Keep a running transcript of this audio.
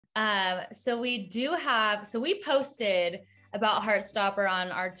So we posted about Heartstopper on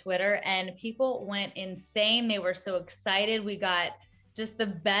our Twitter and people went insane. They were so excited. We got just the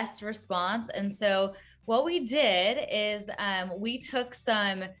best response. And so what we did is we took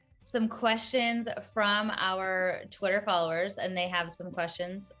some questions from our Twitter followers and they have some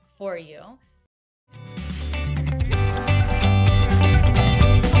questions for you.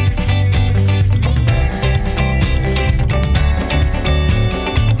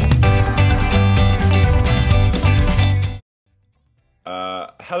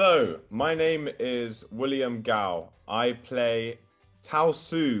 Hello, my name is William Gao. I play Tao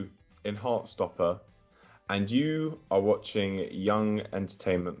Su in Heartstopper, and you are watching Young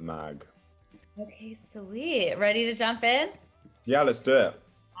Entertainment Mag. Okay, sweet. Ready to jump in? Yeah, let's do it.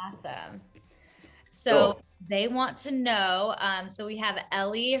 Awesome. Sure. So they want to know. So we have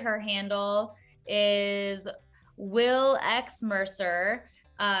Ellie. Her handle is Will X Mercer.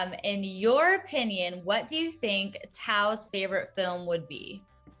 In your opinion, what do you think Tao's favorite film would be?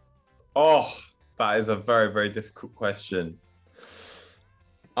 Oh, that is a very, very difficult question.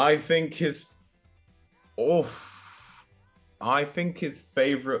 I think his oh, I think his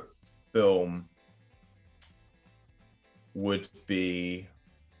favorite film would be.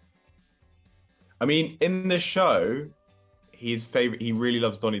 I mean, in the show, he really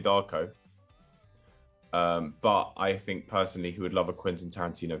loves Donnie Darko. But I think personally he would love a Quentin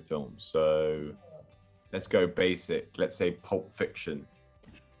Tarantino film. So let's go basic. Let's say Pulp Fiction.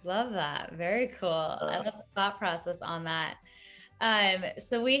 Love that. Very cool. I love the thought process on that.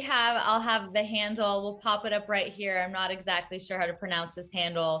 So I'll have the handle, we'll pop it up right here. I'm not exactly sure how to pronounce this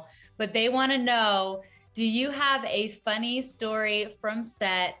handle, but they want to know, do you have a funny story from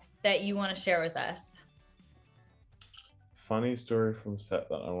set that you want to share with us? Funny story from set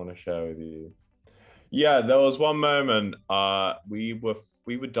that I want to share with you. Yeah, there was one moment we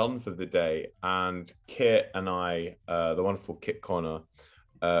were done for the day, and Kit and I, the wonderful Kit Connor,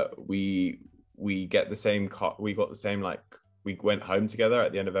 we get the same car. We got the same, like, we went home together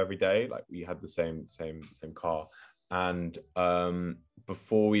at the end of every day. Like, we had the same car. And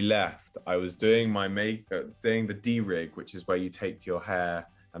before we left, I was doing my doing the D-rig, which is where you take your hair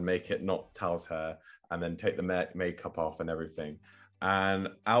and make it not Tal's hair, and then take the makeup off and everything. And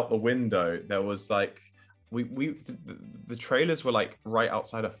out the window there was like the trailers were like right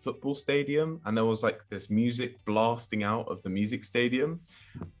outside a football stadium, and there was like this music blasting out of the music stadium,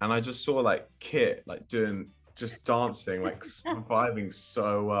 and I just saw like Kit like just dancing, like surviving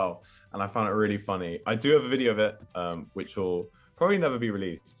so well, and I found it really funny. I do have a video of it, which will probably never be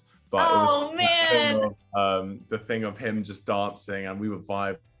released, but it was man, the thing of him just dancing, and we were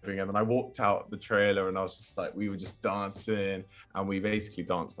vibing. And then I walked out the trailer and I was just like, we were just dancing, and we basically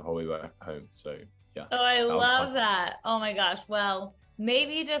danced the whole way back home. So yeah. oh, I love that. Oh my gosh. Well,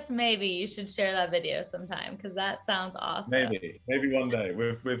 maybe, just maybe, you should share that video sometime because that sounds awesome. Maybe one day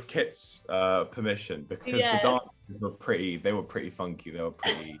with Kit's permission, because the Yes. dances were pretty funky. They were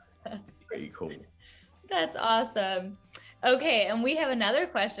pretty cool. That's awesome. Okay, and we have another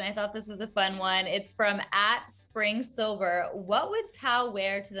question. I thought this was a fun one. It's from @SpringSilver. What would Tao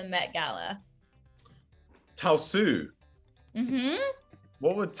wear to the Met Gala? Tao Su. Mm-hmm.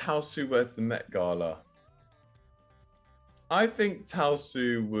 What would Tao Su wear to the Met Gala? I think Tao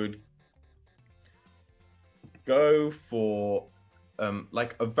Su would go for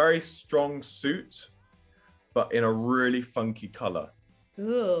like a very strong suit, but in a really funky color.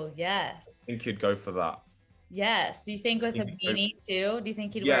 Ooh, yes. I think he'd go for that. Yes. Do you think with a beanie too? Do you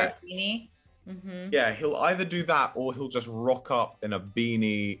think he'd wear a beanie? Mm-hmm. Yeah, he'll either do that or he'll just rock up in a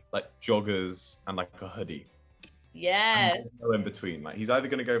beanie, like joggers and like a hoodie. Yes. No in between. Like, he's either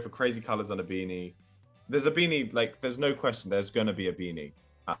going to go for crazy colors on a beanie. There's a beanie, like, there's no question there's going to be a beanie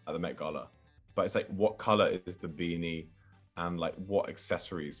at the Met Gala. But it's like, what color is the beanie, and like what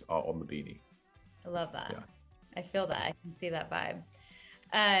accessories are on the beanie? I love that. Yeah. I feel that. I can see that vibe.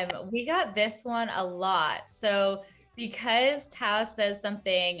 We got this one a lot. So because Tao says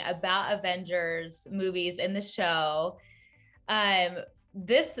something about Avengers movies in the show,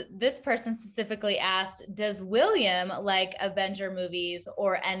 this person specifically asked, does William like Avenger movies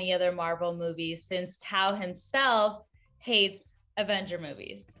or any other Marvel movies, since Tao himself hates Avenger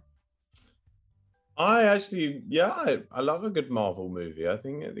movies? I actually, yeah, I love a good Marvel movie. I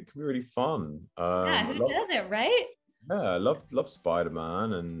think it can be really fun. Yeah, who doesn't, right? Yeah, I love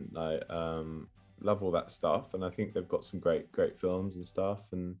Spider-Man, and like love all that stuff. And I think they've got some great films and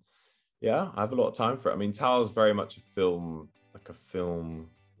stuff. And yeah, I have a lot of time for it. I mean, Tao's very much a film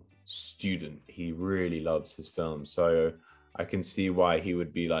student. He really loves his films. So I can see why he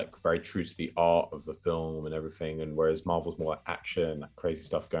would be like very true to the art of the film and everything, and whereas Marvel's more like action, like crazy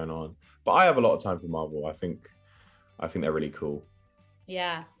stuff going on. But I have a lot of time for Marvel. I think they're really cool.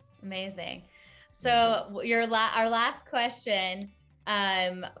 Yeah, amazing. Mhm. So our last question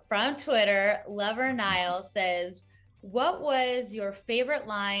from Twitter, Lover Nile says, "What was your favorite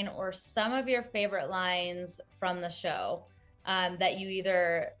line or some of your favorite lines from the show that you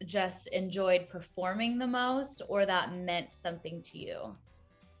either just enjoyed performing the most or that meant something to you?"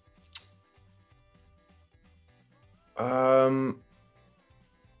 Um,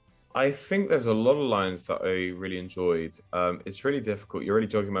 I think there's a lot of lines that I really enjoyed. It's really difficult. You're really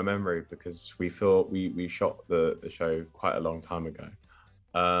jogging my memory because we shot the show quite a long time ago.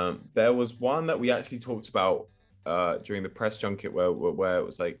 There was one that we actually talked about during the press junket where it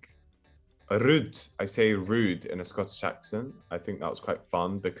was like rude. I say rude in a Scottish accent. I think that was quite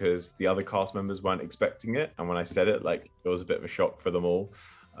fun because the other cast members weren't expecting it, and when I said it, like it was a bit of a shock for them all.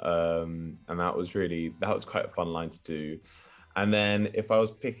 And that was quite a fun line to do. And then if I was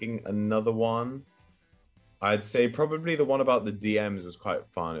picking another one, I'd say probably the one about the DMs was quite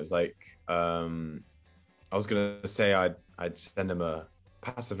fun. It was like I was gonna say I'd send him a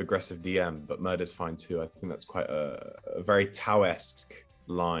passive aggressive DM, but murder's fine too. I think that's quite a very Tao-esque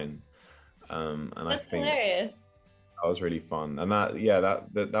line. And I That's think hilarious. that was really fun. And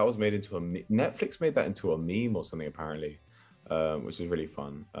that was made into Netflix made that into a meme or something apparently, which is really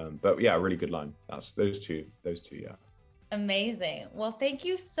fun. But yeah, a really good line. That's those two, yeah. Amazing. Well, thank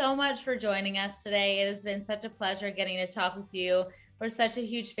you so much for joining us today. It has been such a pleasure getting to talk with you. We're such a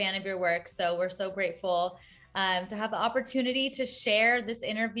huge fan of your work, so we're so grateful to have the opportunity to share this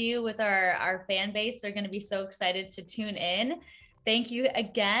interview with our fan base. They're going to be so excited to tune in. Thank you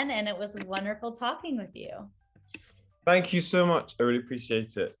again, and it was wonderful talking with you. Thank you so much. I really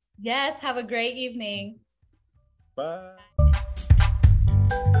appreciate it. Yes, have a great evening. Bye.